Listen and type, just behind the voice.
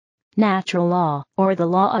Natural law, or the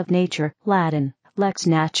law of nature, Latin, lex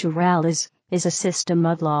naturalis, is a system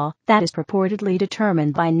of law that is purportedly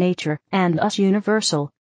determined by nature and thus universal.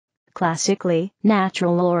 Classically,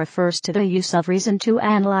 natural law refers to the use of reason to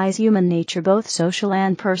analyze human nature, both social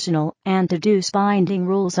and personal, and deduce binding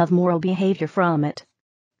rules of moral behavior from it.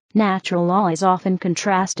 Natural law is often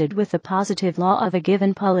contrasted with the positive law of a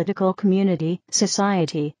given political community,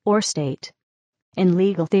 society, or state. In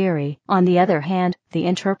legal theory, on the other hand, the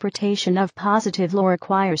interpretation of positive law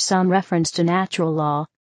requires some reference to natural law.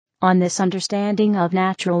 On this understanding of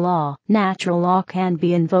natural law can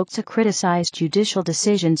be invoked to criticize judicial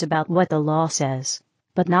decisions about what the law says,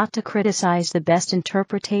 but not to criticize the best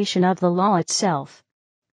interpretation of the law itself.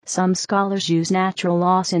 Some scholars use natural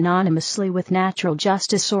law synonymously with natural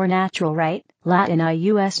justice or natural right, Latin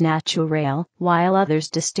ius naturale, while others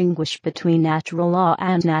distinguish between natural law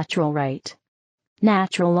and natural right.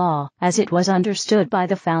 Natural law, as it was understood by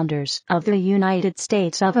the founders of the United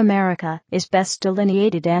States of America, is best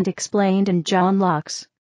delineated and explained in John Locke's.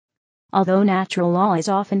 Although natural law is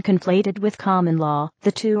often conflated with common law,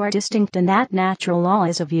 the two are distinct in that natural law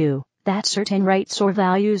is a view that certain rights or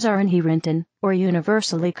values are inherent in, or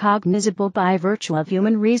universally cognizable by virtue of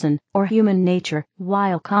human reason, or human nature,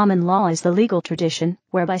 while common law is the legal tradition,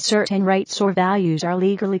 whereby certain rights or values are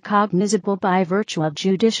legally cognizable by virtue of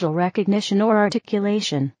judicial recognition or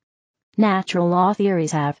articulation. Natural law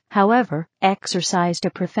theories have, however, exercised a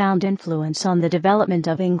profound influence on the development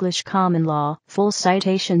of English common law, full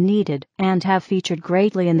citation needed, and have featured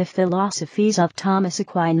greatly in the philosophies of Thomas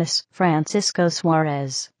Aquinas, Francisco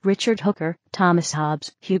Suarez, Richard Hooker, Thomas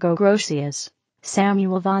Hobbes, Hugo Grotius,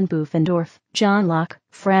 Samuel von Buffendorf, John Locke,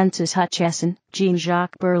 Francis Hutcheson,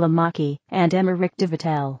 Jean-Jacques Burlamaqui, and Émeric de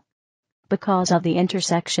Vattel. Because of the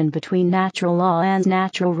intersection between natural law and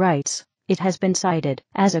natural rights, it has been cited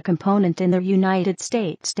as a component in the United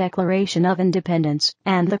States Declaration of Independence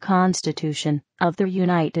and the Constitution of the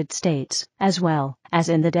United States, as well as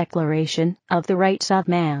in the Declaration of the Rights of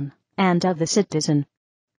Man and of the Citizen.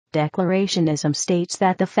 Declarationism states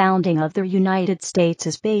that the founding of the United States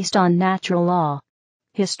is based on natural law.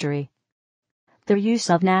 History. The use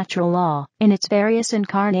of natural law, in its various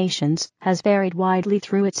incarnations, has varied widely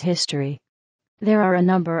through its history. There are a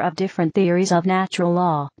number of different theories of natural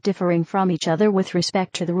law, differing from each other with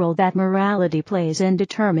respect to the role that morality plays in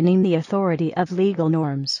determining the authority of legal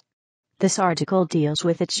norms. This article deals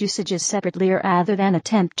with its usages separately rather than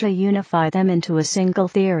attempt to unify them into a single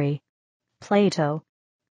theory. Plato.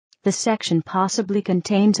 This section possibly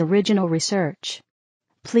contains original research.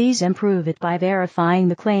 Please improve it by verifying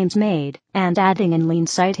the claims made and adding in lean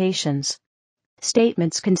citations.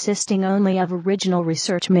 Statements consisting only of original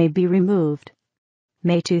research may be removed.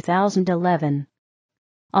 May 2011.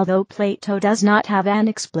 Although Plato does not have an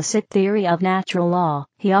explicit theory of natural law,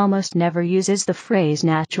 he almost never uses the phrase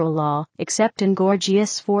natural law, except in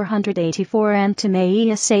Gorgias 484 and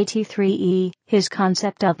Timaeus 83e. His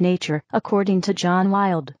concept of nature, according to John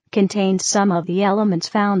Wilde, contains some of the elements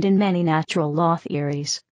found in many natural law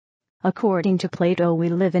theories. According to Plato, we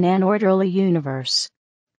live in an orderly universe.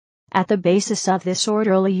 At the basis of this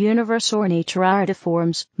orderly universe or nature are the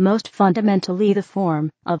forms, most fundamentally the form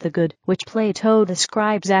of the good, which Plato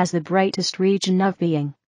describes as the brightest region of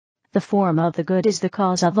being. The form of the good is the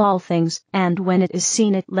cause of all things, and when it is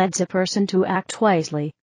seen it leads a person to act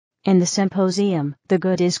wisely. In the Symposium, the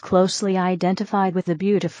good is closely identified with the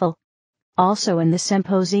beautiful. Also in the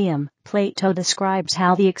Symposium, Plato describes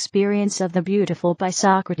how the experience of the beautiful by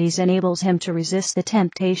Socrates enables him to resist the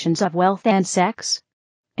temptations of wealth and sex.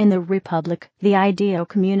 In the Republic, the ideal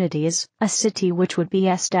community is a city which would be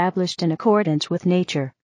established in accordance with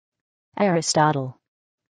nature. Aristotle.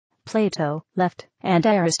 Plato, left, and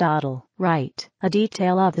Aristotle, right. A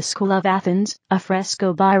detail of the School of Athens, a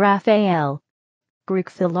fresco by Raphael. Greek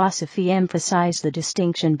philosophy emphasized the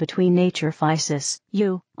distinction between nature physis,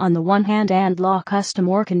 you, on the one hand, and law, custom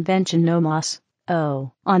or convention, nomos,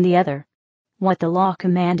 on the other. What the law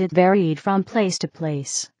commanded varied from place to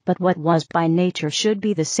place, but what was by nature should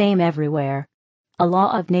be the same everywhere. A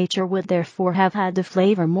law of nature would therefore have had the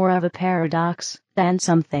flavor more of a paradox than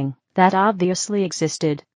something that obviously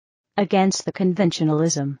existed. Against the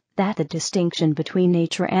conventionalism that the distinction between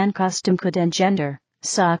nature and custom could engender,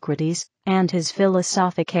 Socrates and his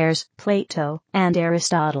philosophicaires, Plato and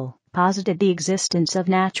Aristotle, posited the existence of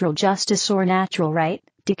natural justice or natural right,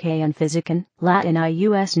 dikaeon physicon, Latin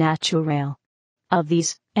ius naturale. Of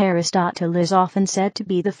these, Aristotle is often said to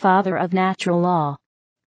be the father of natural law.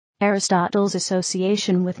 Aristotle's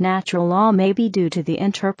association with natural law may be due to the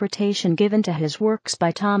interpretation given to his works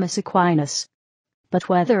by Thomas Aquinas. But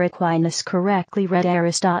whether Aquinas correctly read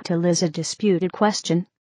Aristotle is a disputed question.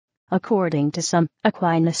 According to some,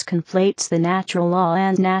 Aquinas conflates the natural law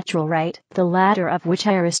and natural right, the latter of which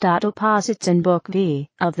Aristotle posits in Book V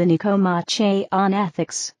of the Nicomachean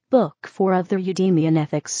Ethics, Book 4 of the Eudemian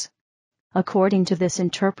Ethics. According to this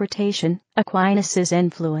interpretation, Aquinas'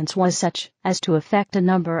 influence was such as to affect a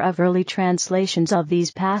number of early translations of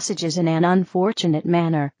these passages in an unfortunate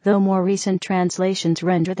manner, though more recent translations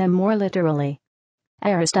render them more literally.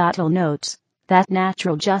 Aristotle notes that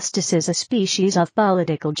natural justice is a species of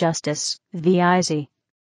political justice, viz.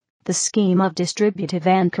 the scheme of distributive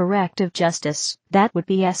and corrective justice that would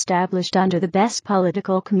be established under the best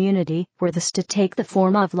political community were this to take the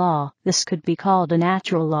form of law. This could be called a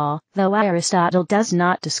natural law, though Aristotle does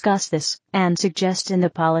not discuss this, and suggests in the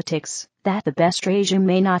Politics that the best regime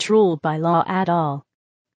may not rule by law at all.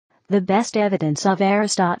 The best evidence of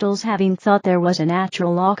Aristotle's having thought there was a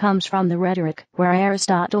natural law comes from the Rhetoric, where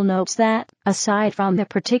Aristotle notes that, aside from the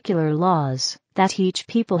particular laws that each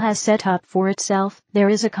people has set up for itself, there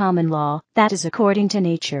is a common law that is according to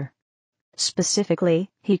nature. Specifically,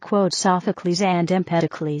 he quotes Sophocles and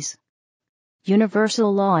Empedocles.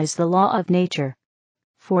 Universal law is the law of nature.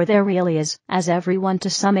 For there really is, as everyone to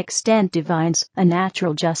some extent divines, a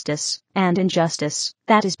natural justice and injustice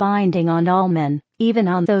that is binding on all men, even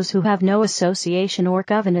on those who have no association or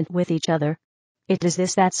covenant with each other. It is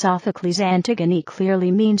this that Sophocles' Antigone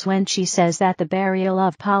clearly means when she says that the burial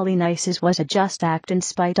of Polynices was a just act in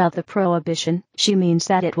spite of the prohibition. She means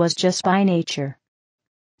that it was just by nature.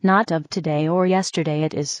 Not of today or yesterday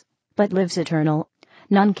it is, but lives eternal.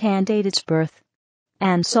 None can date its birth.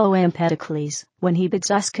 And so Empedocles, when he bids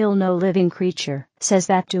us kill no living creature, says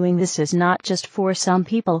that doing this is not just for some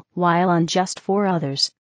people, while unjust for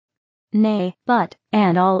others. Nay, but,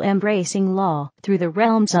 an all-embracing law, through the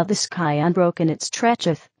realms of the sky unbroken it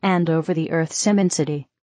stretcheth, and over the earth's immensity.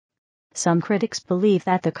 Some critics believe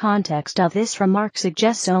that the context of this remark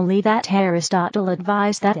suggests only that Aristotle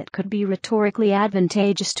advised that it could be rhetorically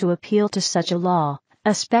advantageous to appeal to such a law,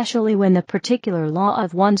 especially when the particular law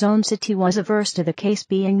of one's own city was averse to the case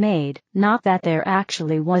being made, not that there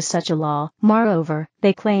actually was such a law. Moreover,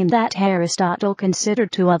 they claim that Aristotle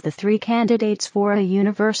considered two of the three candidates for a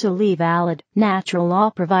universally valid natural law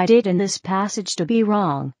provided in this passage to be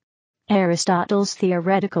wrong. Aristotle's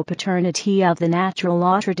theoretical paternity of the natural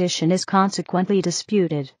law tradition is consequently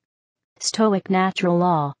disputed. Stoic natural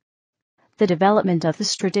law. The development of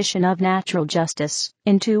this tradition of natural justice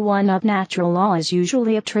into one of natural law is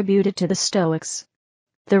usually attributed to the Stoics.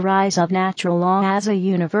 The rise of natural law as a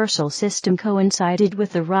universal system coincided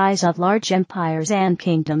with the rise of large empires and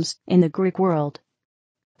kingdoms in the Greek world.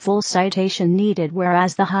 Full citation needed.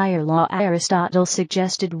 Whereas the higher law Aristotle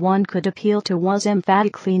suggested one could appeal to was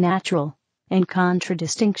emphatically natural. In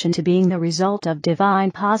contradistinction to being the result of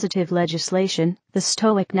divine positive legislation, the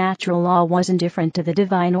Stoic natural law was indifferent to the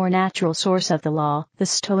divine or natural source of the law. The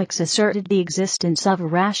Stoics asserted the existence of a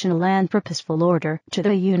rational and purposeful order to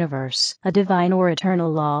the universe, a divine or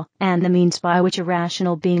eternal law, and the means by which a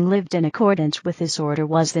rational being lived in accordance with this order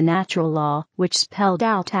was the natural law, which spelled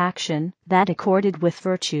out action that accorded with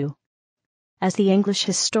virtue. As the English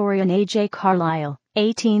historian A.J. Carlyle,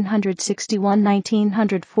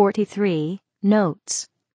 1861-1943, notes,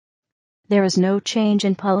 there is no change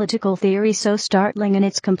in political theory so startling in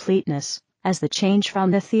its completeness as the change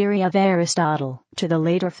from the theory of Aristotle to the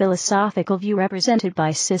later philosophical view represented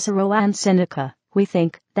by Cicero and Seneca. We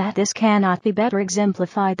think that this cannot be better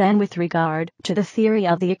exemplified than with regard to the theory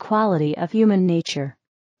of the equality of human nature.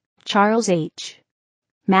 Charles H.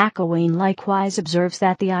 McElwain likewise observes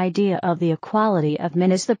that the idea of the equality of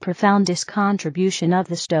men is the profoundest contribution of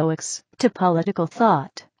the Stoics to political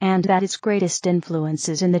thought, and that its greatest influence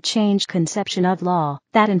is in the changed conception of law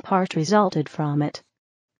that in part resulted from it.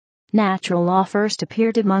 Natural law first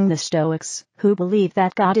appeared among the Stoics, who believe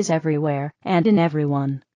that God is everywhere and in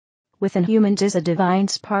everyone. Within humans is a divine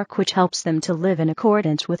spark which helps them to live in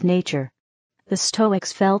accordance with nature. The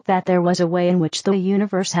Stoics felt that there was a way in which the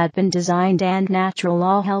universe had been designed, and natural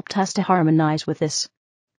law helped us to harmonize with this.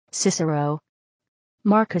 Cicero.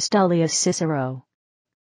 Marcus Tullius Cicero.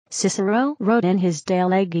 Cicero wrote in his De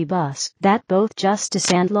Legibus that both justice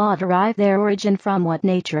and law derive their origin from what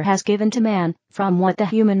nature has given to man, from what the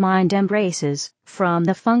human mind embraces, from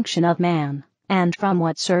the function of man, and from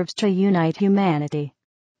what serves to unite humanity.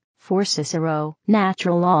 For Cicero,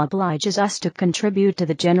 natural law obliges us to contribute to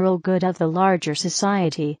the general good of the larger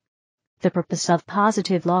society. The purpose of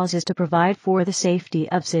positive laws is to provide for the safety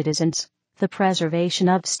of citizens, the preservation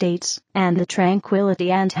of states, and the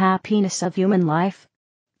tranquility and happiness of human life.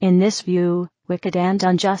 In this view, wicked and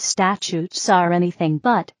unjust statutes are anything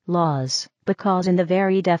but laws, because in the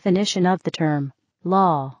very definition of the term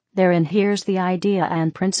law, There inheres the idea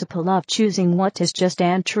and principle of choosing what is just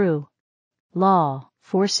and true. Law,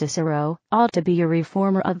 for Cicero, ought to be a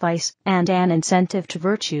reformer of vice and an incentive to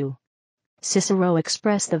virtue. Cicero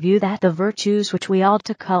expressed the view that the virtues which we ought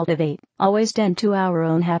to cultivate always tend to our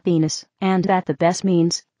own happiness, and that the best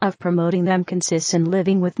means of promoting them consists in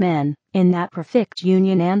living with men in that perfect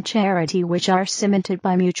union and charity which are cimented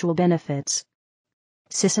by mutual benefits.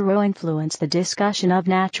 Cicero influenced the discussion of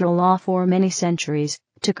natural law for many centuries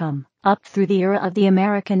to come, up through the era of the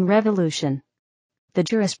American Revolution. The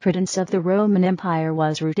jurisprudence of the Roman Empire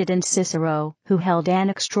was rooted in Cicero, who held an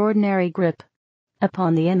extraordinary grip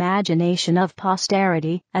upon the imagination of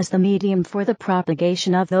posterity as the medium for the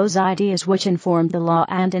propagation of those ideas which informed the law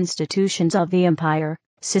and institutions of the empire.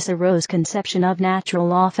 Cicero's conception of natural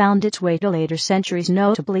law found its way to later centuries,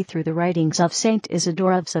 notably through the writings of Saint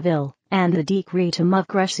Isidore of Seville and the Decretum of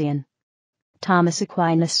Gratian. Thomas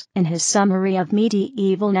Aquinas, in his summary of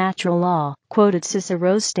medieval natural law, quoted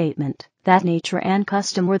Cicero's statement that nature and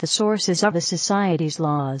custom were the sources of a society's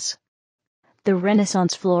laws. The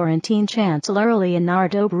Renaissance Florentine chancellor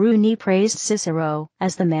Leonardo Bruni praised Cicero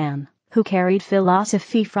as the man who carried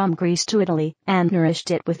philosophy from Greece to Italy and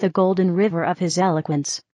nourished it with the golden river of his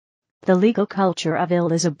eloquence. The legal culture of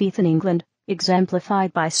Elizabethan England,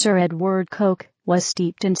 exemplified by Sir Edward Coke, was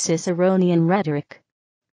steeped in Ciceronian rhetoric.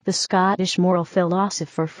 The Scottish moral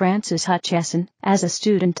philosopher Francis Hutcheson, as a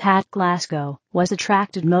student at Glasgow, was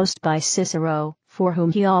attracted most by Cicero, for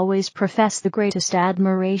whom he always professed the greatest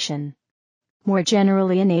admiration. More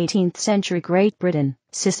generally in 18th century Great Britain,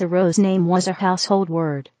 Cicero's name was a household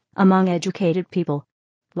word among educated people.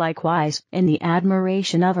 Likewise, in the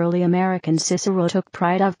admiration of early Americans, Cicero took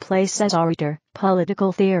pride of place as orator,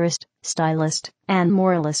 political theorist, stylist, and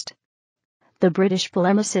moralist. The British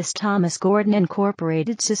polemicist Thomas Gordon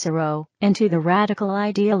incorporated Cicero into the radical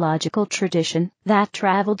ideological tradition that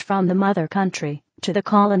traveled from the mother country to the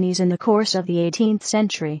colonies in the course of the 18th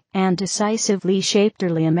century and decisively shaped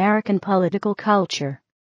early American political culture.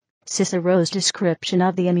 Cicero's description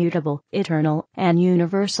of the immutable, eternal, and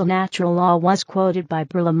universal natural law was quoted by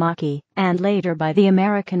Burlamaqui and later by the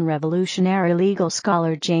American revolutionary legal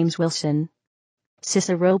scholar James Wilson.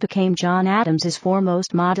 Cicero became John Adams's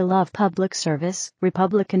foremost model of public service,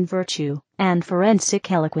 republican virtue, and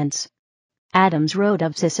forensic eloquence. Adams wrote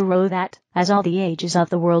of Cicero that, as all the ages of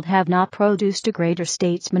the world have not produced a greater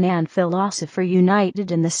statesman and philosopher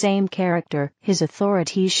united in the same character, his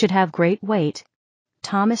authorities should have great weight.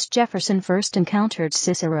 Thomas Jefferson first encountered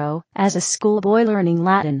Cicero as a schoolboy learning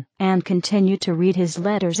Latin, and continued to read his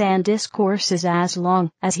letters and discourses as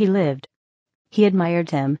long as he lived. He admired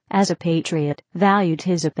him as a patriot, valued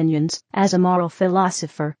his opinions as a moral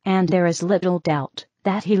philosopher, and there is little doubt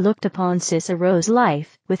that he looked upon Cicero's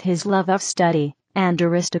life, with his love of study and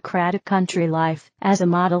aristocratic country life, as a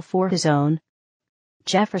model for his own.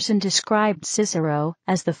 Jefferson described Cicero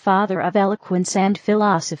as the father of eloquence and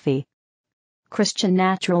philosophy. Christian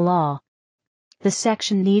natural law. The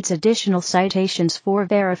section needs additional citations for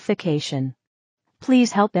verification.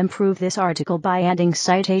 Please help improve this article by adding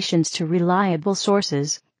citations to reliable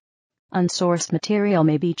sources. Unsourced material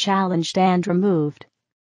may be challenged and removed.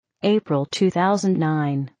 April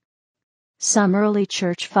 2009. Some early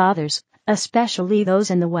church fathers, especially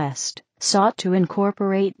those in the West, sought to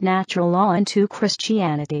incorporate natural law into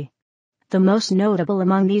Christianity. The most notable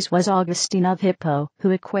among these was Augustine of Hippo,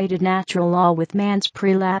 who equated natural law with man's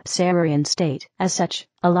prelapsarian state. As such,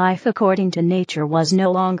 a life according to nature was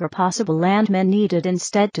no longer possible, and men needed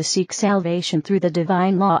instead to seek salvation through the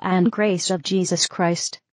divine law and grace of Jesus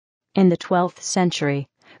Christ. In the 12th century,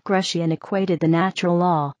 Gratian equated the natural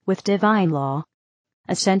law with divine law.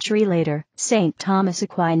 A century later, St. Thomas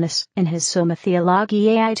Aquinas, in his Summa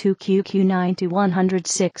Theologiae 2QQ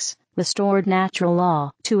 9-106, restored natural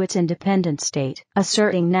law to its independent state,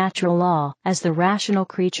 asserting natural law as the rational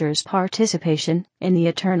creature's participation in the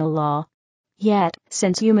eternal law. Yet,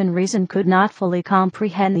 since human reason could not fully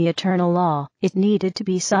comprehend the eternal law, it needed to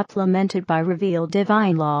be supplemented by revealed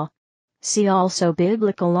divine law. See also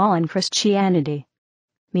Biblical law and Christianity.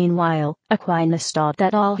 Meanwhile, Aquinas taught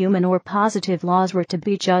that all human or positive laws were to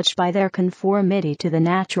be judged by their conformity to the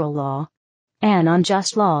natural law. An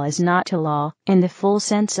unjust law is not a law, in the full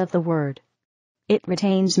sense of the word. It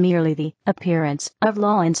retains merely the appearance of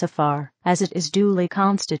law insofar as it is duly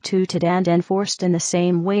constituted and enforced in the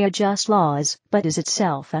same way a just law is, but is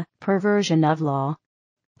itself a perversion of law.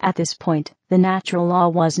 At this point, the natural law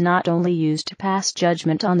was not only used to pass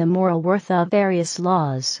judgment on the moral worth of various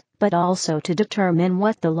laws, but also to determine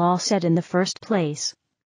what the law said in the first place.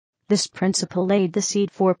 This principle laid the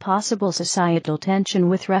seed for possible societal tension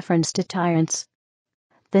with reference to tyrants.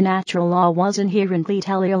 The natural law was inherently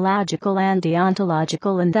teleological and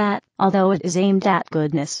deontological in that, although it is aimed at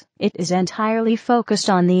goodness, it is entirely focused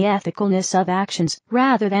on the ethicalness of actions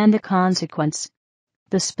rather than the consequence.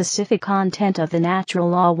 The specific content of the natural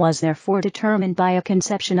law was therefore determined by a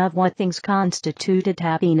conception of what things constituted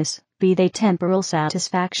happiness, be they temporal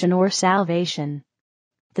satisfaction or salvation.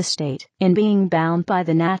 The state, in being bound by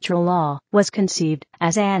the natural law, was conceived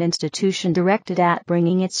as an institution directed at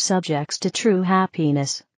bringing its subjects to true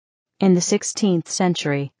happiness. In the 16th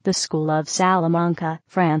century, the school of Salamanca,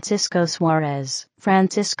 Francisco Suarez,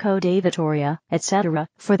 Francisco de Vitoria, etc.,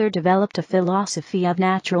 further developed a philosophy of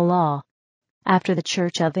natural law. After the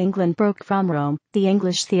Church of England broke from Rome, the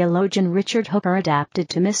English theologian Richard Hooker adapted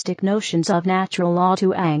Thomistic notions of natural law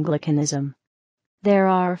to Anglicanism. There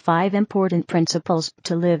are 5 important principles: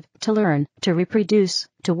 to live, to learn, to reproduce,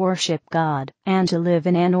 to worship God, and to live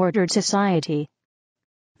in an ordered society.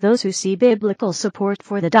 Those who see biblical support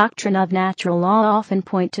for the doctrine of natural law often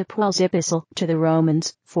point to Paul's epistle to the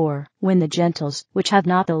Romans, for, when the Gentiles, which have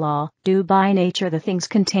not the law, do by nature the things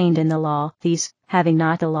contained in the law, these, having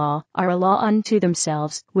not the law, are a law unto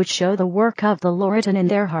themselves, which show the work of the Lord written in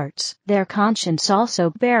their hearts, their conscience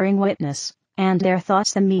also bearing witness, and their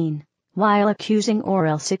thoughts the mean, while accusing or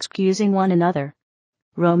else excusing one another.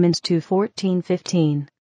 Romans 2:14-15.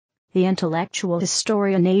 The intellectual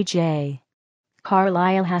historian A.J.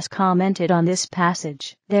 Carlyle has commented on this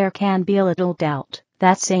passage. There can be little doubt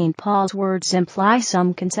that St. Paul's words imply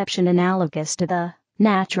some conception analogous to the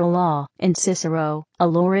natural law in Cicero, a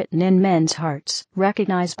law written in men's hearts,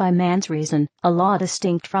 recognized by man's reason, a law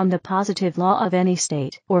distinct from the positive law of any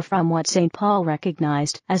state, or from what St. Paul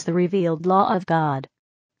recognized as the revealed law of God.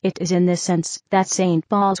 It is in this sense that St.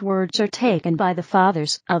 Paul's words are taken by the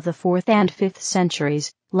fathers of the 4th and 5th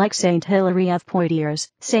centuries, like St. Hilary of Poitiers,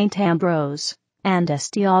 St. Ambrose, and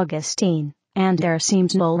St. Augustine, and there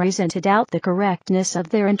seems no reason to doubt the correctness of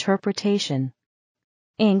their interpretation.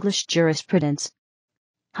 English jurisprudence.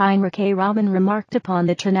 Heinrich A. Robin remarked upon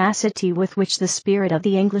the tenacity with which the spirit of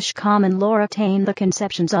the English common law retained the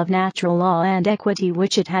conceptions of natural law and equity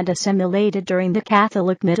which it had assimilated during the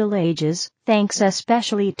Catholic Middle Ages, thanks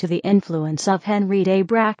especially to the influence of Henry de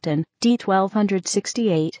Bracton, d.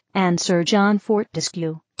 1268, and Sir John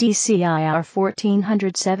Fortescue, d.c.ir.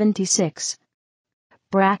 1476.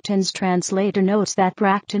 Bracton's translator notes that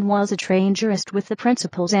Bracton was a trained jurist with the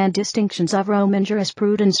principles and distinctions of Roman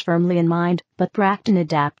jurisprudence firmly in mind, but Bracton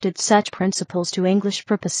adapted such principles to English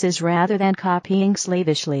purposes rather than copying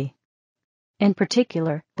slavishly. In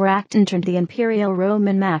particular, Bracton turned the imperial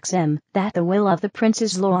Roman maxim that the will of the prince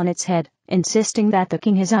is law on its head, insisting that the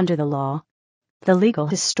king is under the law. The legal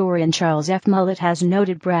historian Charles F. Mullett has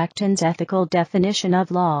noted Bracton's ethical definition of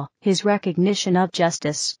law, his recognition of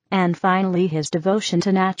justice, and finally his devotion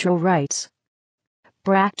to natural rights.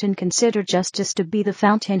 Bracton considered justice to be the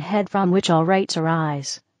fountainhead from which all rights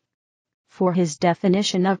arise. For his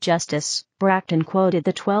definition of justice, Bracton quoted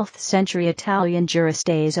the 12th century Italian jurist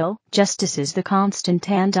Azo: "Justice is the constant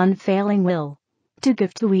and unfailing will to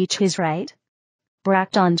give to each his right."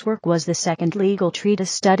 Bracton's work was the second legal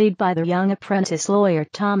treatise studied by the young apprentice lawyer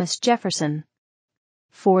Thomas Jefferson.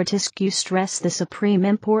 Fortescue stressed the supreme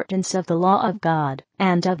importance of the law of God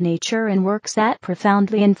and of nature in works that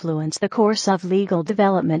profoundly influenced the course of legal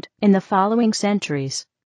development in the following centuries.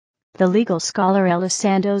 The legal scholar Ellis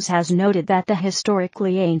Sandoz has noted that the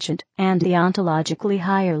historically ancient and the ontologically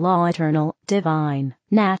higher law, eternal, divine,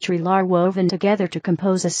 natural, are woven together to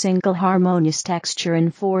compose a single harmonious texture in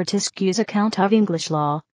Fortescue's account of English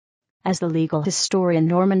law. As the legal historian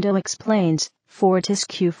Normando explains,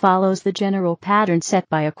 Fortescue follows the general pattern set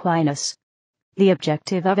by Aquinas. The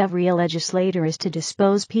objective of every legislator is to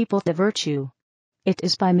dispose people to virtue. It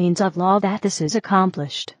is by means of law that this is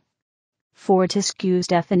accomplished. Fortescue's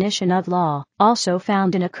definition of law, also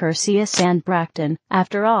found in Accursius and Bracton,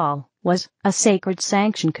 after all, was a sacred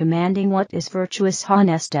sanction commanding what is virtuous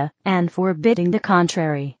honesta, and forbidding the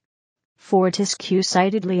contrary. Fortescue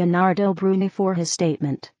cited Leonardo Bruni for his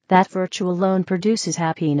statement that virtue alone produces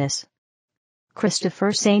happiness.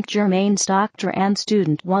 Christopher St. Germain's doctor and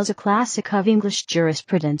student was a classic of English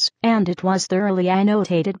jurisprudence, and it was thoroughly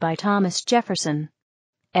annotated by Thomas Jefferson.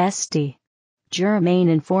 St. Germain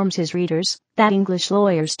informs his readers that English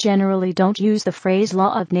lawyers generally don't use the phrase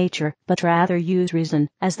law of nature, but rather use reason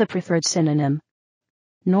as the preferred synonym.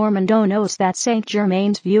 Normando notes that St.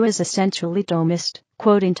 Germain's view is essentially Thomist,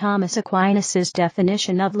 quoting Thomas Aquinas'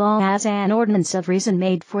 definition of law as an ordinance of reason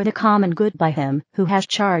made for the common good by him who has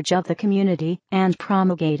charge of the community, and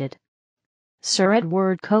promulgated. Sir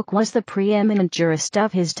Edward Coke was the preeminent jurist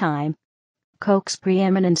of his time. Coke's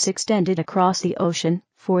preeminence extended across the ocean,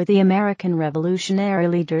 For the American revolutionary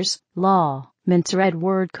leaders, law meant red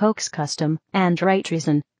word Coke's custom and right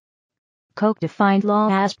reason. Coke defined law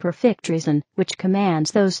as perfect reason, which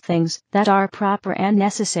commands those things that are proper and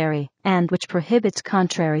necessary, and which prohibits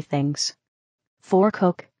contrary things. For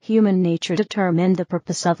Coke, human nature determined the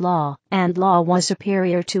purpose of law, and law was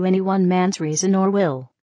superior to any one man's reason or will.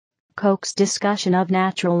 Coke's discussion of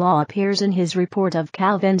natural law appears in his report of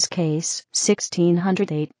Calvin's case,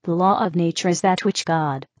 1608. The law of nature is that which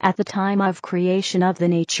God, at the time of creation of the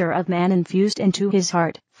nature of man, infused into his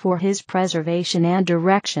heart, for his preservation and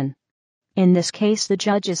direction. In this case the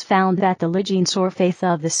judges found that the allegiance or faith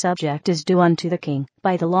of the subject is due unto the king,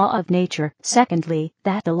 by the law of nature. Secondly,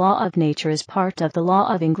 that the law of nature is part of the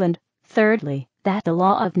law of England. Thirdly, that the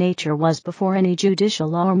law of nature was before any judicial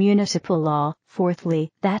law or municipal law. Fourthly,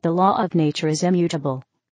 that the law of nature is immutable.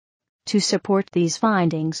 To support these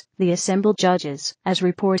findings, the assembled judges, as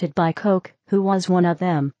reported by Coke, who was one of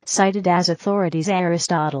them, cited as authorities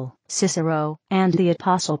Aristotle, Cicero, and the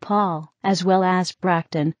Apostle Paul, as well as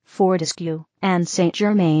Bracton, Fortescue, and Saint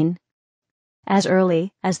Germain. As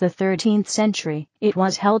early as the 13th century, it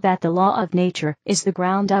was held that the law of nature is the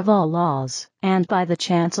ground of all laws, and by the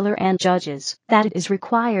chancellor and judges, that it is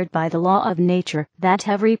required by the law of nature that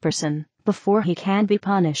every person, before he can be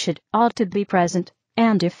punished, ought to be present,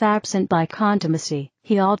 and if absent by contumacy,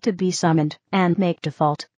 he ought to be summoned, and make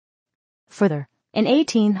default. Further, in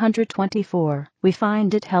 1824, we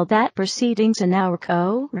find it held that proceedings in our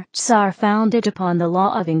courts are founded upon the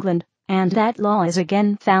law of England, and that law is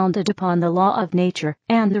again founded upon the law of nature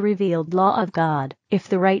and the revealed law of God. If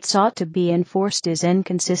the right sought to be enforced is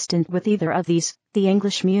inconsistent with either of these, the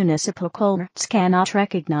English municipal courts cannot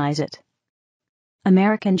recognize it.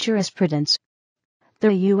 American jurisprudence.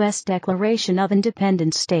 The U.S. Declaration of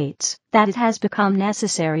Independence states that it has become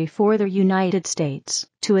necessary for the United States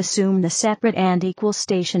to assume the separate and equal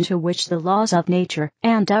station to which the laws of nature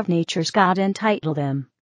and of nature's God entitle them.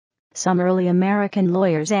 Some early American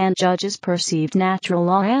lawyers and judges perceived natural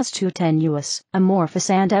law as too tenuous, amorphous,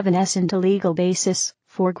 and evanescent a legal basis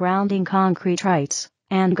for grounding concrete rights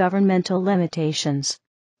and governmental limitations.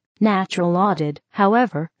 Natural law did,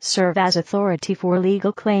 however, serve as authority for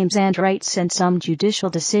legal claims and rights in some judicial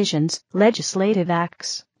decisions, legislative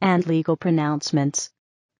acts, and legal pronouncements.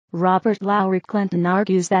 Robert Lowry Clinton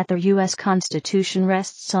argues that the U.S. Constitution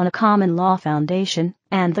rests on a common law foundation,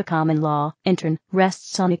 and the common law, in turn,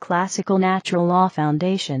 rests on a classical natural law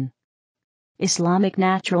foundation. Islamic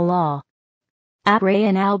natural law.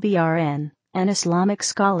 Abrayan al-Biran, an Islamic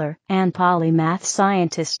scholar and polymath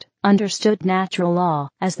scientist, understood natural law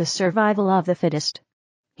as the survival of the fittest.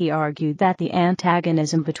 He argued that the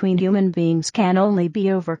antagonism between human beings can only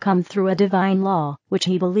be overcome through a divine law, which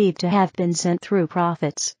he believed to have been sent through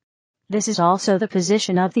prophets. This is also the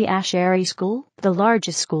position of the Ash'ari school, the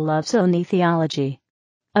largest school of Sunni theology.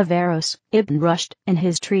 Averroes, Ibn Rushd, in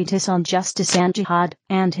his treatise on justice and jihad,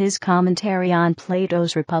 and his commentary on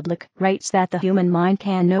Plato's Republic, writes that the human mind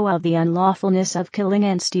can know of the unlawfulness of killing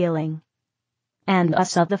and stealing, and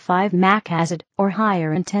thus of the 5 maqasid, or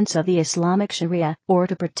higher intents of the Islamic Sharia, or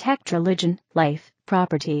to protect religion, life,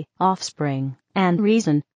 property, offspring, and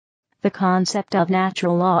reason. The concept of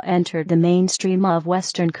natural law entered the mainstream of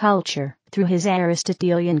Western culture through his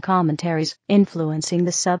Aristotelian commentaries, influencing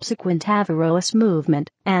the subsequent Averroes movement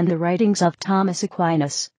and the writings of Thomas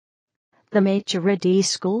Aquinas. The Maturidi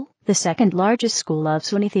school, the second largest school of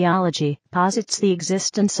Sunni theology, posits the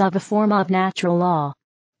existence of a form of natural law.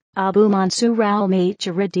 Abu Mansur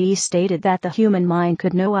al-Maturidi stated that the human mind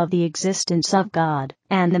could know of the existence of God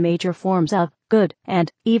and the major forms of good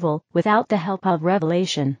and evil without the help of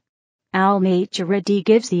revelation. Al-Maturidi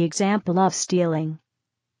gives the example of stealing,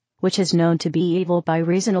 which is known to be evil by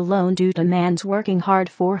reason alone due to man's working hard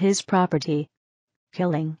for his property.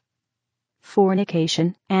 Killing,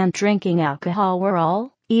 fornication, and drinking alcohol were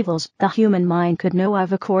all evils the human mind could know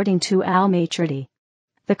of according to Al-Maturidi.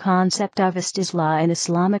 The concept of istisla in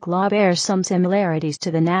Islamic law bears some similarities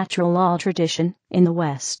to the natural law tradition in the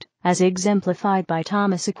West, as exemplified by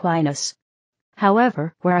Thomas Aquinas.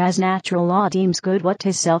 However, whereas natural law deems good what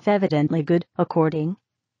is self-evidently good, according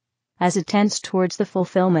as it tends towards the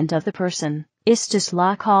fulfillment of the person,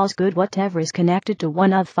 istisla calls good whatever is connected to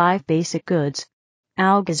one of 5 basic goods.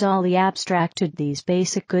 Al-Ghazali abstracted these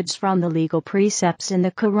basic goods from the legal precepts in the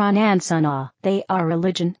Quran and Sunnah. They are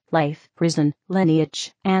religion, life, reason,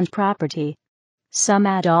 lineage, and property. Some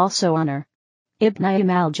add also honor. Ibn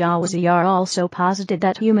al-Jawziyar also posited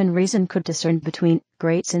that human reason could discern between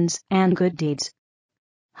great sins and good deeds.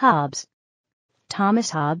 Hobbes. Thomas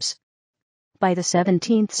Hobbes. By the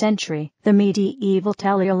 17th century, the medieval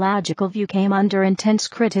teleological view came under intense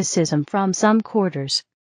criticism from some quarters.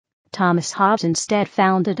 Thomas Hobbes instead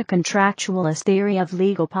founded a contractualist theory of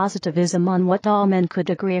legal positivism on what all men could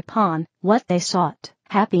agree upon. What they sought,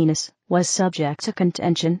 happiness, was subject to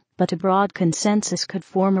contention, but a broad consensus could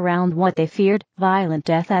form around what they feared, violent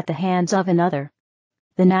death at the hands of another.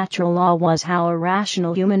 The natural law was how a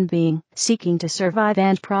rational human being, seeking to survive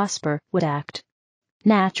and prosper, would act.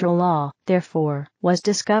 Natural law, therefore, was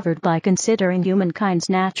discovered by considering humankind's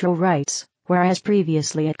natural rights, whereas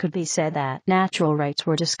previously it could be said that natural rights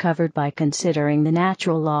were discovered by considering the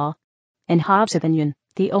natural law. In Hobbes' opinion,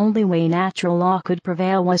 the only way natural law could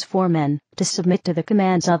prevail was for men to submit to the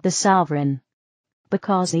commands of the sovereign.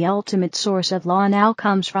 Because the ultimate source of law now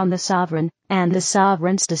comes from the sovereign, and the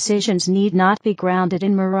sovereign's decisions need not be grounded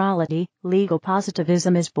in morality, legal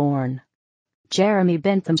positivism is born. Jeremy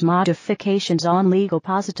Bentham's modifications on legal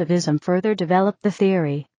positivism further developed the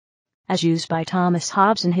theory. As used by Thomas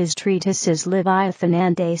Hobbes in his treatises Leviathan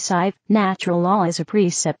and De Cive, natural law is a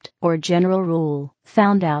precept, or general rule,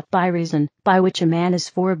 found out by reason, by which a man is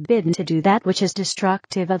forbidden to do that which is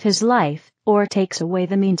destructive of his life, or takes away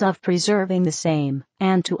the means of preserving the same,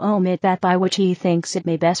 and to omit that by which he thinks it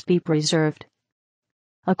may best be preserved.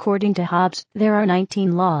 According to Hobbes, there are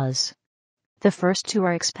 19 laws. The first 2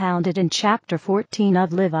 are expounded in chapter 14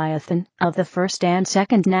 of Leviathan, of the first and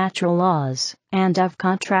second natural laws, and of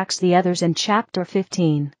contracts the others in chapter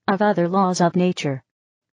 15, of other laws of nature.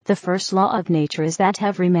 The first law of nature is that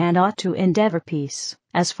every man ought to endeavor peace,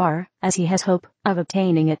 as far as he has hope of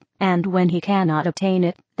obtaining it, and when he cannot obtain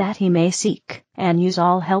it, that he may seek and use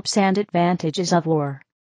all helps and advantages of war.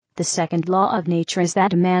 The second law of nature is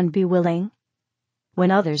that a man be willing, when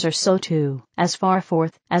others are so too, as far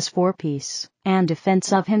forth as for peace and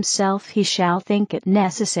defense of himself he shall think it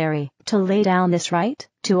necessary to lay down this right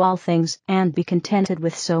to all things, and be contented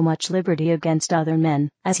with so much liberty against other men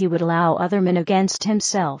as he would allow other men against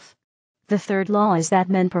himself. The third law is that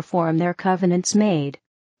men perform their covenants made.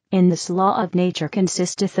 In this law of nature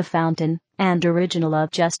consisteth the fountain and original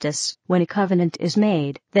of justice. When a covenant is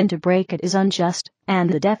made, then to break it is unjust, and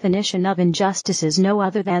the definition of injustice is no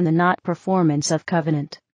other than the not performance of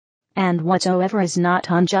covenant. And whatsoever is not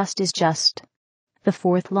unjust is just. The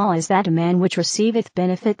fourth law is that a man which receiveth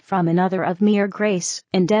benefit from another of mere grace,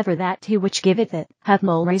 endeavor that he which giveth it have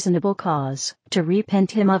no reasonable cause to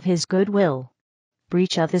repent him of his good will.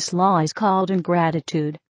 Breach of this law is called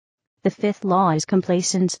ingratitude. The fifth law is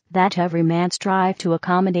complaisance, that every man strive to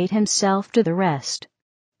accommodate himself to the rest.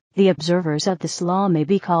 The observers of this law may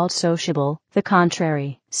be called sociable, the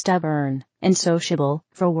contrary, stubborn, insociable,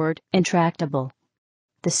 froward, intractable.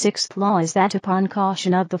 The sixth law is that upon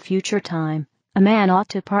caution of the future time, a man ought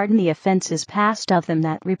to pardon the offenses past of them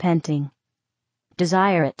that repenting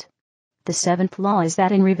desire it. The seventh law is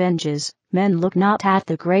that in revenges, men look not at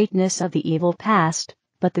the greatness of the evil past,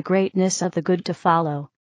 but the greatness of the good to follow.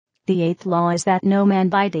 The eighth law is that no man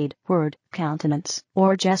by deed, word, countenance,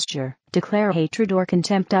 or gesture, declare hatred or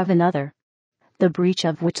contempt of another, the breach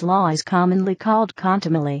of which law is commonly called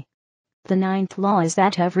contumely. The ninth law is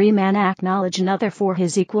that every man acknowledge another for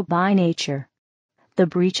his equal by nature. The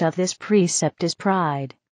breach of this precept is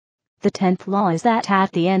pride. The 10th law is that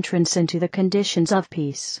at the entrance into the conditions of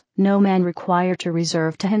peace, no man require to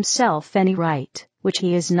reserve to himself any right, which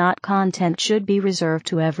he is not content should be reserved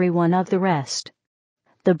to every one of the rest.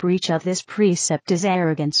 The breach of this precept is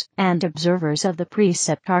arrogance, and observers of the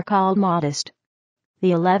precept are called modest.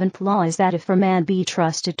 The 11th law is that if a man be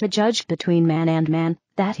trusted to judge between man and man,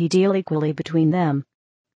 that he deal equally between them.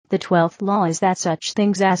 The 12th law is that such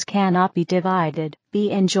things as cannot be divided,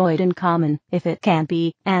 be enjoyed in common, if it can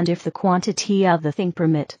be, and if the quantity of the thing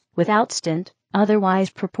permit, without stint,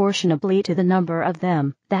 otherwise proportionably to the number of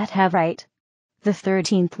them that have right. The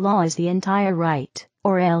 13th law is the entire right,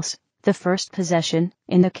 or else, the first possession,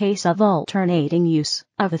 in the case of alternating use,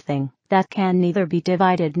 of a thing that can neither be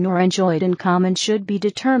divided nor enjoyed in common should be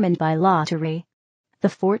determined by lottery. The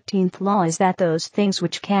 14th law is that those things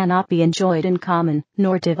which cannot be enjoyed in common,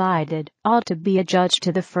 nor divided, ought to be adjudged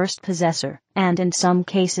to the first possessor, and in some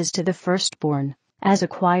cases to the firstborn, as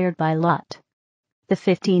acquired by lot. The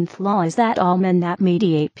 15th law is that all men that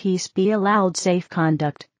mediate peace be allowed safe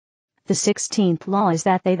conduct. The 16th law is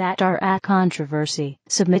that they that are at controversy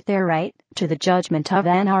submit their right to the judgment of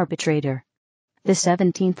an arbitrator. The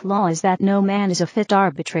 17th law is that no man is a fit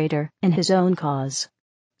arbitrator in his own cause.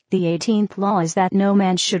 The 18th law is that no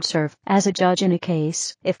man should serve as a judge in a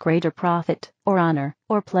case if greater profit, or honor,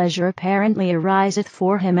 or pleasure apparently ariseth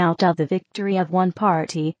for him out of the victory of one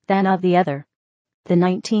party than of the other. The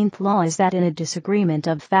 19th law is that in a disagreement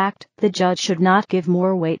of fact, the judge should not give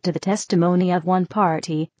more weight to the testimony of one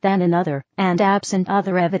party than another, and absent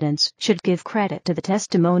other evidence should give credit to the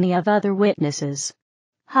testimony of other witnesses.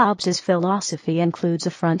 Hobbes's philosophy includes a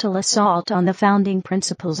frontal assault on the founding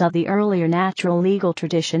principles of the earlier natural legal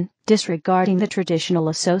tradition, disregarding the traditional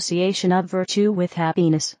association of virtue with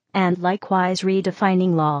happiness, and likewise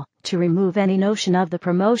redefining law, to remove any notion of the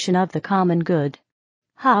promotion of the common good.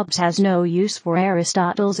 Hobbes has no use for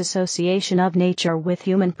Aristotle's association of nature with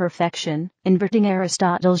human perfection, inverting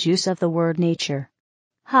Aristotle's use of the word nature.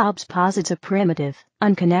 Hobbes posits a primitive,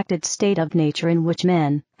 unconnected state of nature in which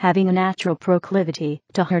men, having a natural proclivity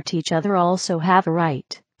to hurt each other, also have a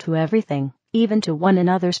right to everything, even to one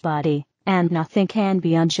another's body, and nothing can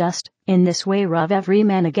be unjust, in this way of every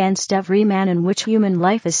man against every man, in which human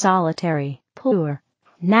life is solitary, poor,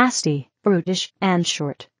 nasty, brutish, and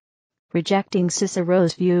short. Rejecting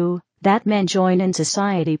Cicero's view that men join in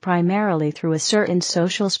society primarily through a certain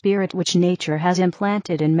social spirit which nature has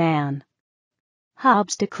implanted in man,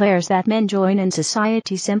 Hobbes declares that men join in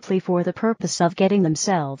society simply for the purpose of getting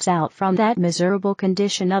themselves out from that miserable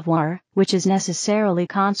condition of war, which is necessarily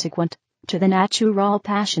consequent to the natural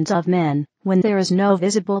passions of men, when there is no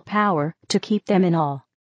visible power to keep them in awe.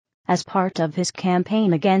 As part of his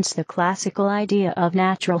campaign against the classical idea of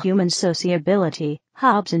natural human sociability,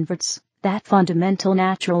 Hobbes inverts that fundamental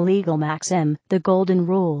natural legal maxim, the Golden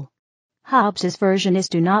Rule. Hobbes's version is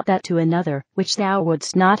 "Do not that to another which thou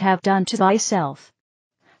wouldst not have done to thyself."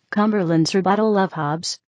 Cumberland's rebuttal of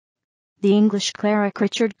Hobbes. The English cleric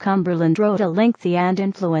Richard Cumberland wrote a lengthy and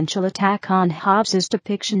influential attack on Hobbes's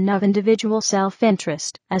depiction of individual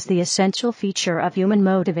self-interest as the essential feature of human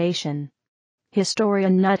motivation.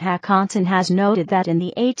 Historian Knut Håkansson has noted that in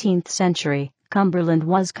the 18th century, Cumberland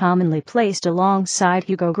was commonly placed alongside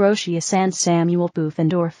Hugo Grotius and Samuel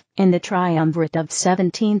Pufendorf in the triumvirate of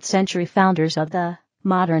 17th-century founders of the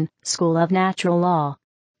modern school of natural law.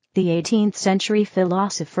 The 18th century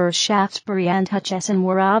philosophers Shaftesbury and Hutcheson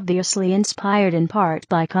were obviously inspired in part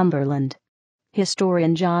by Cumberland.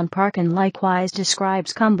 Historian John Parkin likewise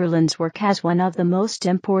describes Cumberland's work as one of the most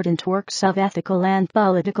important works of ethical and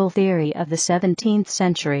political theory of the 17th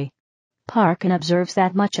century. Parkin observes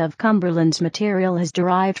that much of Cumberland's material is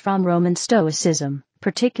derived from Roman Stoicism,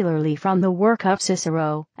 particularly from the work of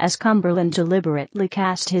Cicero, as Cumberland deliberately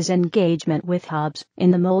cast his engagement with Hobbes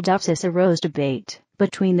in the mold of Cicero's debate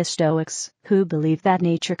between the Stoics, who believed that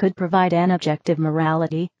nature could provide an objective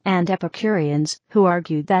morality, and Epicureans, who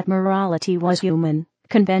argued that morality was human,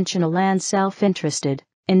 conventional and self-interested.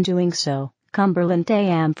 In doing so, Cumberland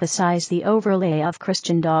emphasized the overlay of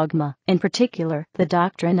Christian dogma, in particular the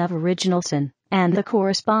doctrine of original sin, and the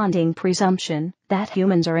corresponding presumption that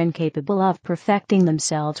humans are incapable of perfecting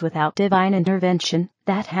themselves without divine intervention,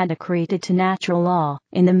 that had accreted to natural law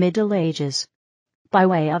in the Middle Ages. By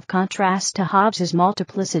way of contrast to Hobbes's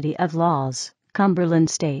multiplicity of laws, Cumberland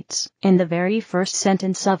states, in the very first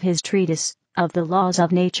sentence of his treatise of the laws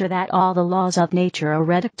of nature, that all the laws of nature are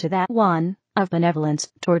reduced to that one of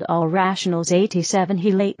benevolence toward all rationals. 87.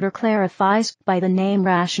 He later clarifies, by the name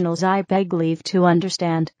rationals I beg leave to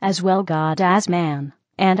understand as well God as man,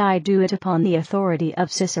 and I do it upon the authority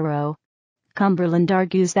of Cicero. Cumberland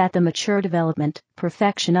argues that the mature development,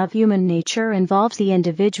 perfection of human nature involves the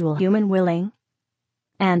individual human willing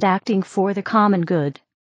and acting for the common good.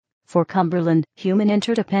 For Cumberland, human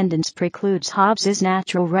interdependence precludes Hobbes's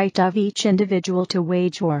natural right of each individual to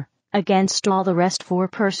wage war against all the rest for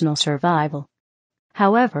personal survival.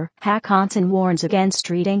 However, Håkansson warns against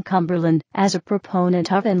treating Cumberland as a proponent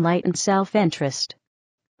of enlightened self-interest.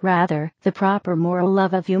 Rather, the proper moral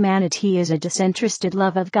love of humanity is a disinterested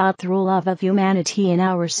love of God through love of humanity in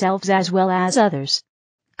ourselves as well as others.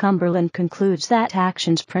 Cumberland concludes that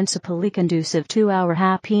actions principally conducive to our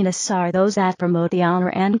happiness are those that promote the honor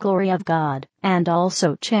and glory of God, and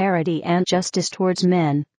also charity and justice towards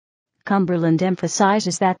men. Cumberland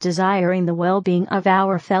emphasizes that desiring the well-being of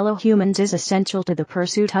our fellow humans is essential to the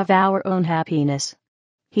pursuit of our own happiness.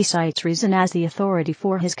 He cites reason as the authority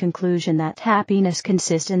for his conclusion that happiness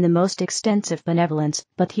consists in the most extensive benevolence,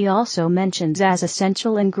 but he also mentions as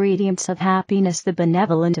essential ingredients of happiness the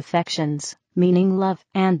benevolent affections, meaning love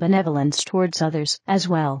and benevolence towards others, as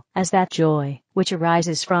well as that joy which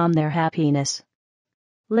arises from their happiness.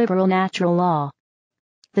 Liberal natural law.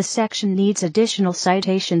 The section needs additional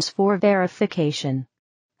citations for verification.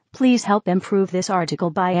 Please help improve this article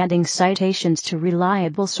by adding citations to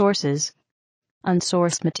reliable sources.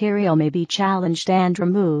 Unsourced material may be challenged and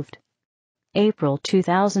removed. April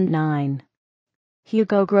 2009.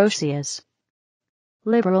 Hugo Grotius.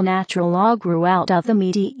 Liberal natural law grew out of the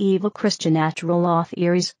medieval Christian natural law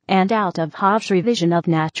theories, and out of Hobbes' revision of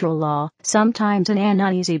natural law, sometimes in an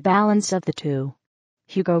uneasy balance of the two.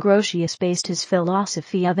 Hugo Grotius based his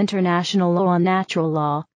philosophy of international law on natural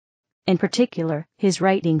law. In particular, his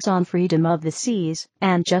writings on freedom of the seas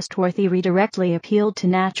and just worth theory directly appealed to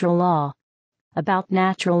natural law. About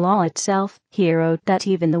natural law itself, he wrote that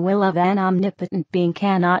even the will of an omnipotent being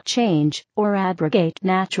cannot change or abrogate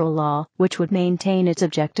natural law, which would maintain its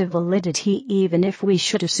objective validity even if we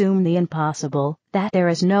should assume the impossible, that there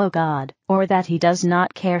is no God, or that he does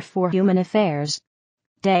not care for human affairs.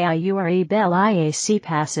 Deure belliac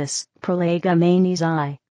passus, prolegamenes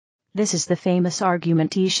I. This is the famous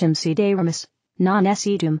argumentation sideramus, non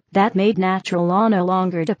esidum, that made natural law no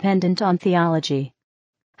longer dependent on theology.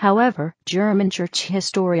 However, German church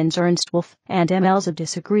historians Ernst Wolff and M. Elza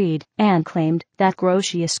disagreed, and claimed that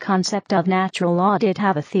Grotius' concept of natural law did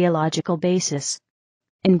have a theological basis.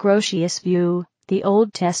 In Grotius' view, the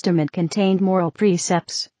Old Testament contained moral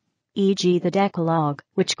precepts, e.g. the Decalogue,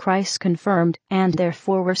 which Christ confirmed, and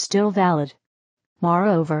therefore were still valid.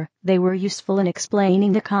 Moreover, they were useful in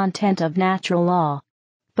explaining the content of natural law.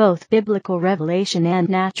 Both biblical revelation and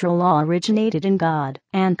natural law originated in God,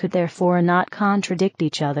 and could therefore not contradict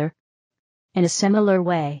each other. In a similar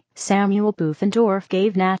way, Samuel Pufendorf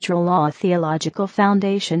gave natural law a theological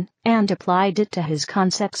foundation, and applied it to his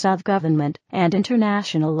concepts of government and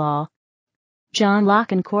international law. John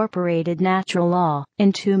Locke incorporated natural law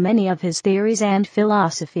into many of his theories and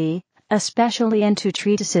philosophy, especially into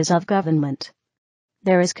treatises of government.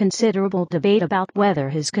 There is considerable debate about whether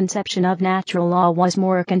his conception of natural law was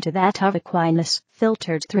more akin to that of Aquinas,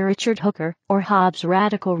 filtered through Richard Hooker, or Hobbes'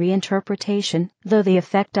 radical reinterpretation, though the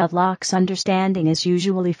effect of Locke's understanding is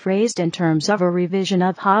usually phrased in terms of a revision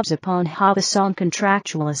of Hobbes upon Hobbes on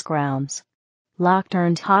contractualist grounds. Locke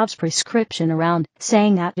turned Hobbes' prescription around,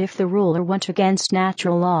 saying that if the ruler went against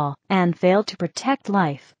natural law and failed to protect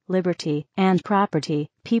life, liberty, and property,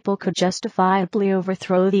 people could justifiably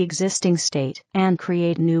overthrow the existing state and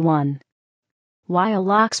create a new one. While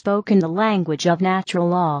Locke spoke in the language of natural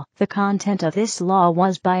law, the content of this law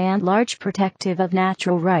was by and large protective of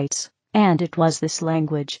natural rights, and it was this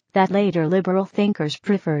language that later liberal thinkers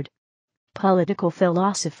preferred. Political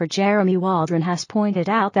philosopher Jeremy Waldron has pointed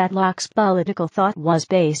out that Locke's political thought was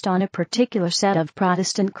based on a particular set of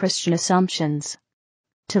Protestant Christian assumptions.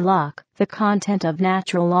 To Locke, the content of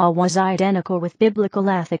natural law was identical with biblical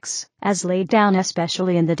ethics, as laid down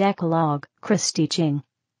especially in the Decalogue, Christ's teaching,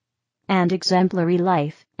 and exemplary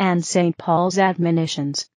life, and St. Paul's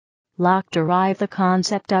admonitions. Locke derived the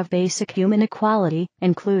concept of basic human equality,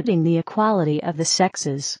 including the equality of the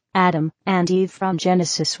sexes, Adam and Eve, from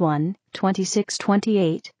Genesis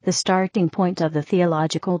 1:26-28, the starting point of the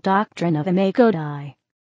theological doctrine of imago Dei.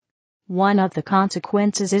 One of the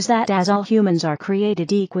consequences is that as all humans are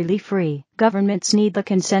created equally free, governments need the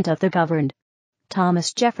consent of the governed.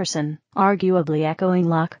 Thomas Jefferson, arguably echoing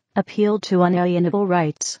Locke, appealed to unalienable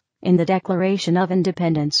rights. In the Declaration of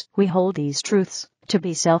Independence, we hold these truths to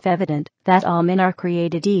be self-evident, that all men are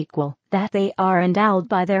created equal, that they are endowed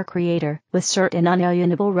by their Creator with certain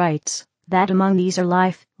unalienable rights, that among these are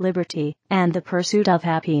life, liberty, and the pursuit of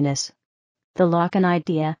happiness. The Lockean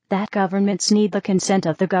idea that governments need the consent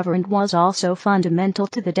of the governed was also fundamental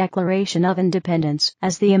to the Declaration of Independence,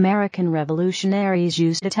 as the American revolutionaries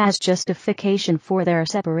used it as justification for their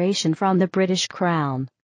separation from the British Crown.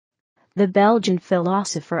 The Belgian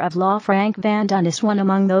philosopher of law Frank van Dun is one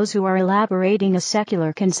among those who are elaborating a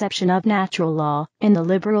secular conception of natural law in the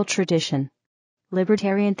liberal tradition.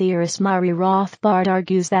 Libertarian theorist Murray Rothbard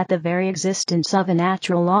argues that the very existence of a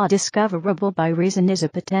natural law discoverable by reason is a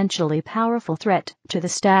potentially powerful threat to the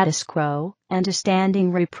status quo, and a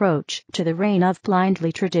standing reproach to the reign of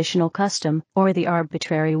blindly traditional custom, or the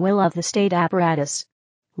arbitrary will of the state apparatus.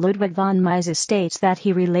 Ludwig von Mises states that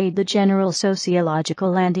he relayed the general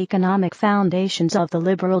sociological and economic foundations of the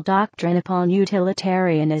liberal doctrine upon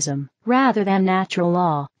utilitarianism, rather than natural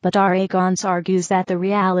law, but R. A. Gons argues that the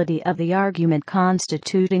reality of the argument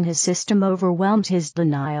constituting his system overwhelms his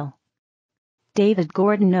denial. David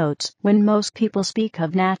Gordon notes, when most people speak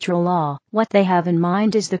of natural law, what they have in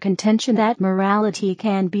mind is the contention that morality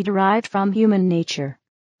can be derived from human nature.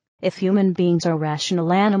 If human beings are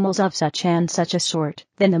rational animals of such and such a sort,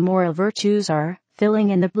 then the moral virtues are,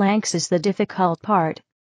 filling in the blanks is the difficult part.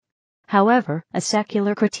 However, a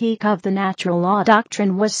secular critique of the natural law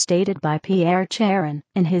doctrine was stated by Pierre Charon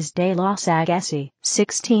in his De la Sagesse,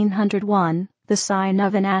 1601. The sign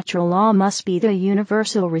of a natural law must be the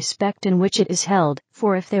universal respect in which it is held,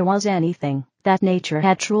 for if there was anything that nature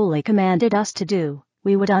had truly commanded us to do,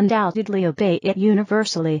 we would undoubtedly obey it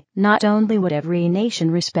universally. Not only would every nation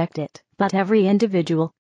respect it, but every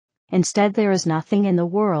individual. Instead, there is nothing in the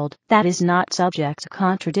world that is not subject to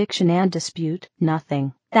contradiction and dispute,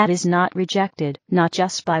 nothing that is not rejected, not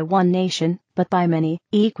just by one nation, but by many.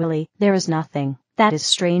 Equally, there is nothing that is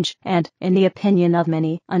strange and, in the opinion of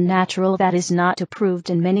many, unnatural, that is not approved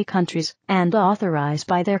in many countries, and authorized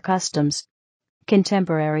by their customs.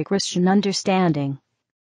 Contemporary Christian understanding.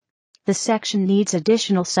 The section needs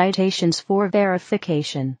additional citations for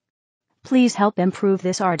verification. Please help improve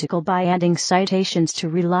this article by adding citations to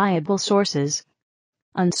reliable sources.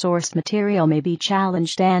 Unsourced material may be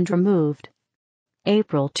challenged and removed.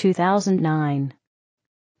 April 2009.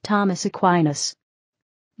 Thomas Aquinas.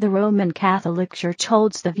 The Roman Catholic Church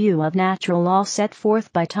holds the view of natural law set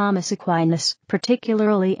forth by Thomas Aquinas,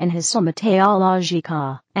 particularly in his Summa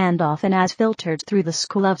Theologica, and often as filtered through the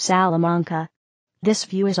School of Salamanca. This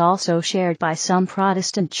view is also shared by some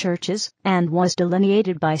Protestant churches, and was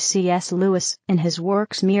delineated by C.S. Lewis in his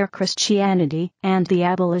works Mere Christianity and The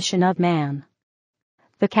Abolition of Man.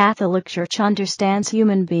 The Catholic Church understands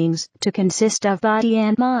human beings to consist of body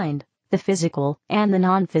and mind, the physical and the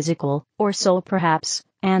non-physical, or soul perhaps,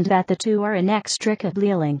 and that the two are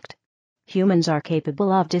inextricably linked. Humans are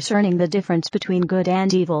capable of discerning the difference between good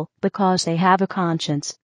and evil because they have a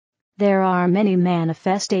conscience. There are many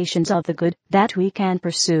manifestations of the good that we can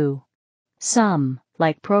pursue. Some,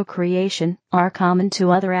 like procreation, are common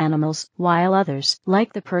to other animals, while others,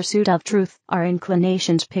 like the pursuit of truth, are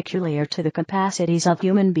inclinations peculiar to the capacities of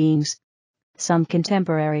human beings. Some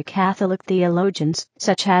contemporary Catholic theologians,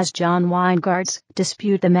 such as John Weingartz,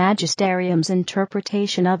 dispute the magisterium's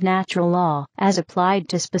interpretation of natural law as applied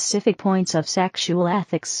to specific points of sexual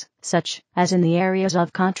ethics, such as in the areas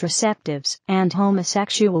of contraceptives and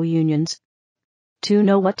homosexual unions. To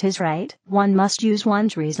know what is right, one must use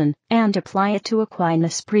one's reason and apply it to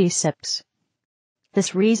Aquinas' precepts.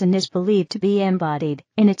 This reason is believed to be embodied,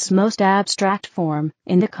 in its most abstract form,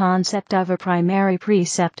 in the concept of a primary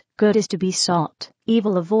precept: good is to be sought,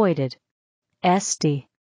 evil avoided. St.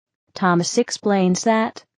 Thomas explains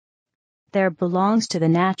that there belongs to the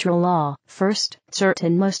natural law, first,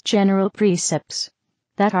 certain most general precepts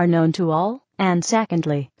that are known to all, and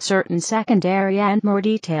secondly, certain secondary and more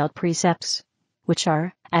detailed precepts, which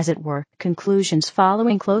are, as it were, conclusions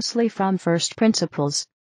following closely from first principles.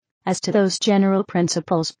 As to those general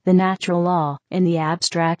principles, the natural law, in the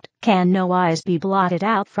abstract, can nowise be blotted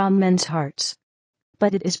out from men's hearts.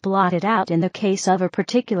 But it is blotted out in the case of a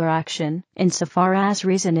particular action, insofar as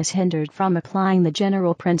reason is hindered from applying the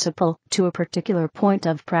general principle to a particular point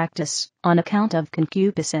of practice, on account of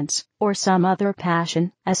concupiscence, or some other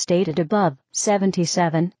passion, as stated above,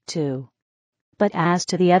 77:2. But as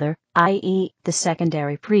to the other, i.e., the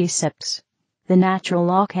secondary precepts, the natural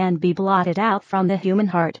law can be blotted out from the human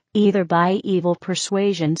heart, either by evil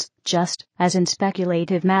persuasions, just as in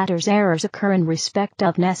speculative matters errors occur in respect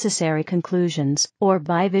of necessary conclusions, or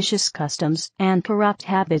by vicious customs and corrupt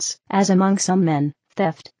habits, as among some men,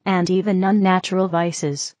 theft, and even unnatural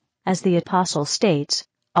vices, as the Apostle states,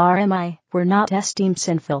 RMI, were not esteemed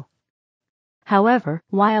sinful. However,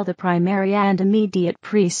 while the primary and immediate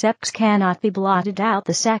precepts cannot be blotted out,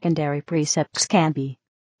 the secondary precepts can be.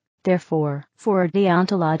 Therefore, for a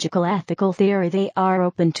deontological ethical theory, they are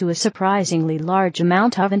open to a surprisingly large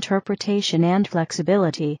amount of interpretation and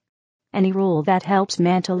flexibility. Any rule that helps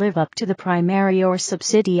man to live up to the primary or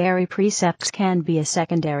subsidiary precepts can be a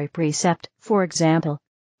secondary precept. For example,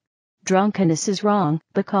 drunkenness is wrong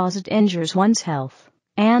because it injures one's health,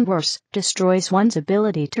 and worse, destroys one's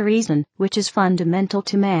ability to reason, which is fundamental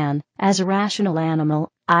to man, as a rational animal,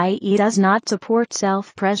 i.e. does not support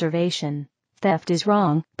self-preservation. Theft is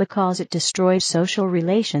wrong because it destroys social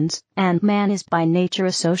relations, and man is by nature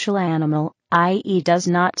a social animal, i.e. does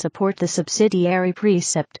not support the subsidiary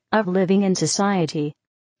precept of living in society.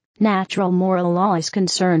 Natural moral law is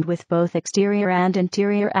concerned with both exterior and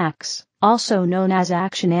interior acts, also known as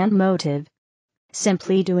action and motive.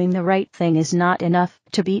 Simply doing the right thing is not enough.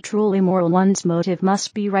 To be truly moral, one's motive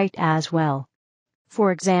must be right as well.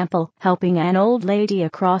 For example, helping an old lady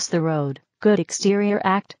across the road, good exterior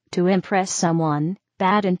act; to impress someone,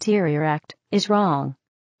 bad interior act, is wrong.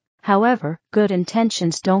 However, good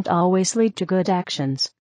intentions don't always lead to good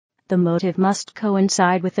actions. The motive must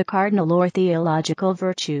coincide with the cardinal or theological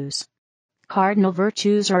virtues. Cardinal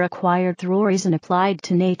virtues are acquired through reason applied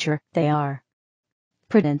to nature. They are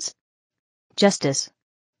prudence, justice,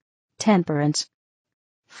 temperance,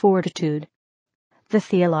 fortitude. The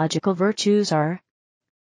theological virtues are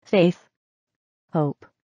faith, hope,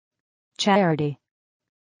 charity.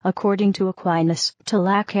 According to Aquinas, to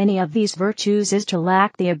lack any of these virtues is to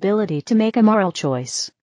lack the ability to make a moral choice.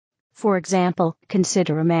 For example,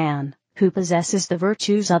 consider a man who possesses the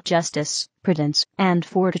virtues of justice, prudence, and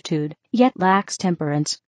fortitude, yet lacks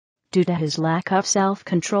temperance. Due to his lack of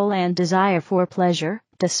self-control and desire for pleasure,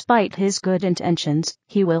 despite his good intentions,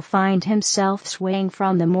 he will find himself swaying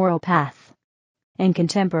from the moral path. in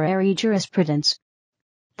contemporary jurisprudence.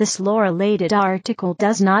 This law-related article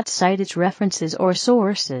does not cite its references or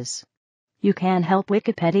sources. You can help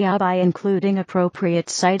Wikipedia by including appropriate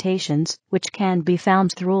citations, which can be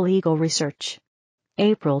found through legal research.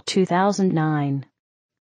 April 2009.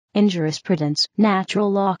 In jurisprudence,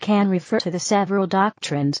 natural law can refer to the several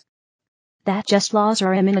doctrines that just laws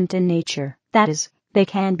are immanent in nature, that is, they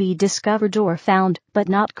can be discovered or found, but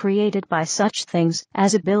not created by such things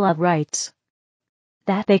as a Bill of Rights.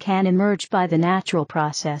 That they can emerge by the natural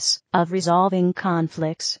process of resolving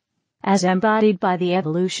conflicts, as embodied by the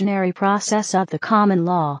evolutionary process of the common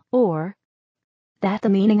law, or that the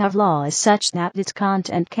meaning of law is such that its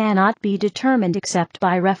content cannot be determined except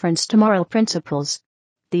by reference to moral principles.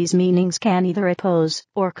 These meanings can either oppose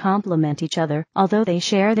or complement each other, although they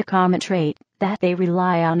share the common trait that they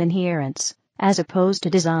rely on inherence, as opposed to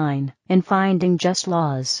design, in finding just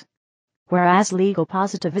laws. Whereas legal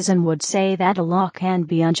positivism would say that a law can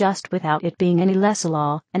be unjust without it being any less a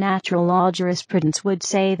law, a natural law jurisprudence would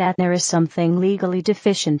say that there is something legally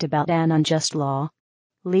deficient about an unjust law.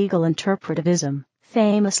 Legal interpretivism,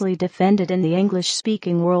 famously defended in the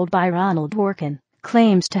English-speaking world by Ronald Dworkin,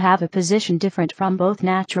 claims to have a position different from both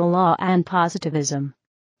natural law and positivism.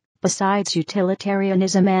 Besides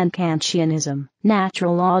utilitarianism and Kantianism,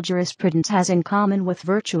 natural law jurisprudence has in common with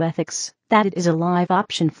virtue ethics that it is a live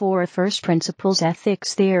option for a first principles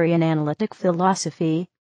ethics theory and analytic philosophy.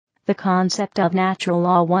 The concept of natural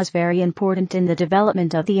law was very important in the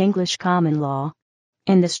development of the English common law.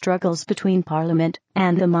 In the struggles between Parliament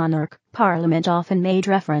and the monarch, Parliament often made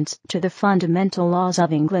reference to the fundamental laws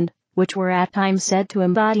of England, which were at times said to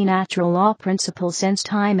embody natural law principles since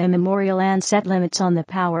time immemorial and set limits on the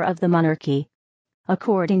power of the monarchy.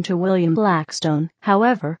 According to William Blackstone,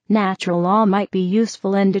 however, natural law might be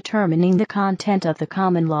useful in determining the content of the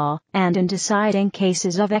common law and in deciding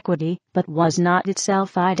cases of equity, but was not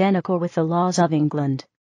itself identical with the laws of England.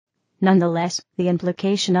 Nonetheless, the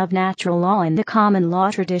implication of natural law in the common law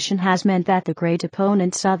tradition has meant that the great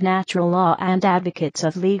opponents of natural law and advocates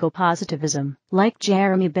of legal positivism, like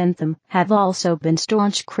Jeremy Bentham, have also been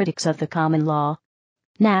staunch critics of the common law.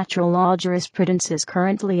 Natural law jurisprudence is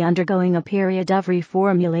currently undergoing a period of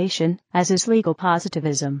reformulation, as is legal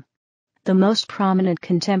positivism. The most prominent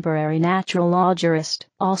contemporary natural law jurist,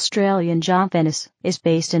 Australian John Finnis, is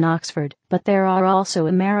based in Oxford, but there are also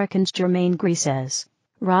Americans Germaine Grisez,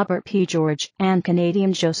 Robert P. George, and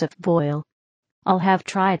Canadian Joseph Boyle. All have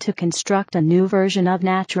tried to construct a new version of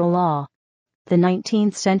natural law. The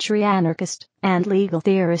 19th-century anarchist and legal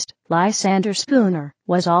theorist Lysander Spooner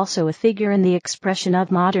was also a figure in the expression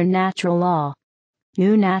of modern natural law.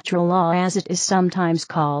 New natural law, as it is sometimes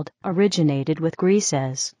called, originated with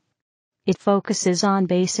Grisez. It focuses on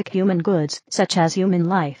basic human goods, such as human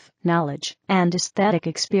life, knowledge, and aesthetic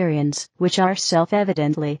experience, which are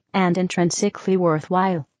self-evidently and intrinsically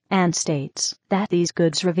worthwhile, and states that these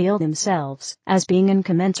goods reveal themselves as being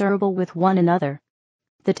incommensurable with one another.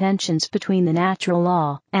 The tensions between the natural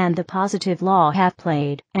law and the positive law have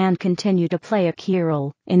played and continue to play a key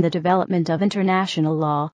role in the development of international law.